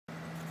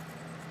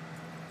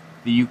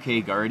The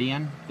UK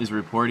Guardian is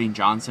reporting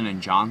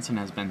Johnson & Johnson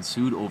has been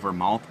sued over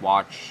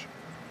mouthwash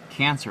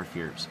cancer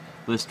fears.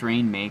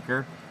 Listerine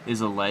maker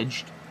is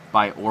alleged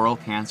by Oral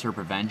Cancer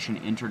Prevention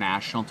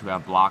International to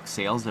have blocked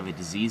sales of a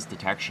disease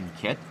detection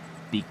kit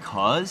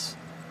because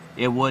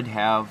it would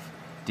have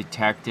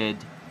detected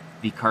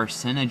the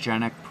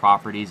carcinogenic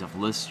properties of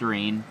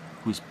Listerine,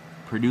 whose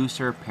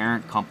producer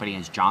parent company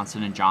is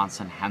Johnson &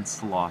 Johnson, hence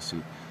the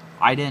lawsuit.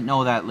 I didn't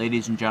know that,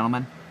 ladies and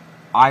gentlemen.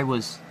 I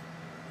was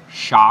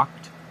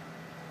shocked,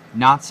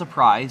 not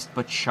surprised,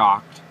 but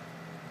shocked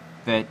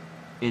that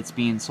it's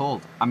being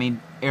sold. I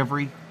mean,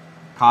 every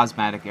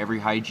cosmetic, every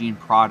hygiene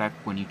product,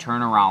 when you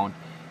turn around,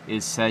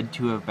 is said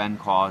to have been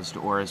caused,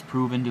 or is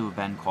proven to have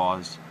been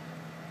caused,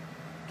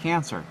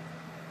 cancer.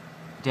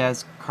 It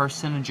has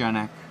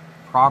carcinogenic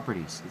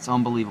properties. It's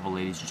unbelievable,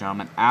 ladies and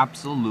gentlemen.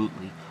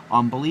 Absolutely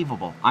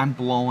unbelievable. I'm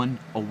blown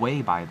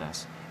away by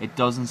this. It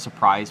doesn't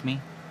surprise me,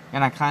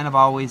 and I kind of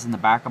always in the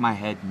back of my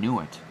head knew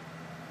it.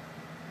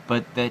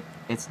 But that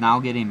it's now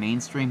getting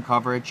mainstream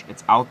coverage,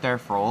 it's out there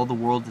for all the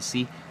world to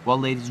see. Well,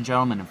 ladies and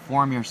gentlemen,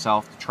 inform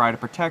yourself to try to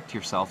protect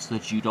yourself so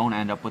that you don't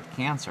end up with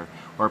cancer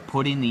or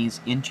putting these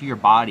into your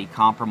body,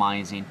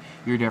 compromising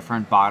your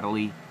different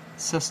bodily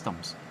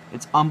systems.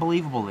 It's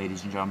unbelievable,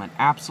 ladies and gentlemen.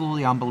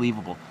 Absolutely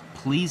unbelievable.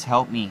 Please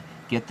help me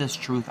get this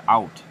truth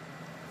out.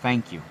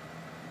 Thank you.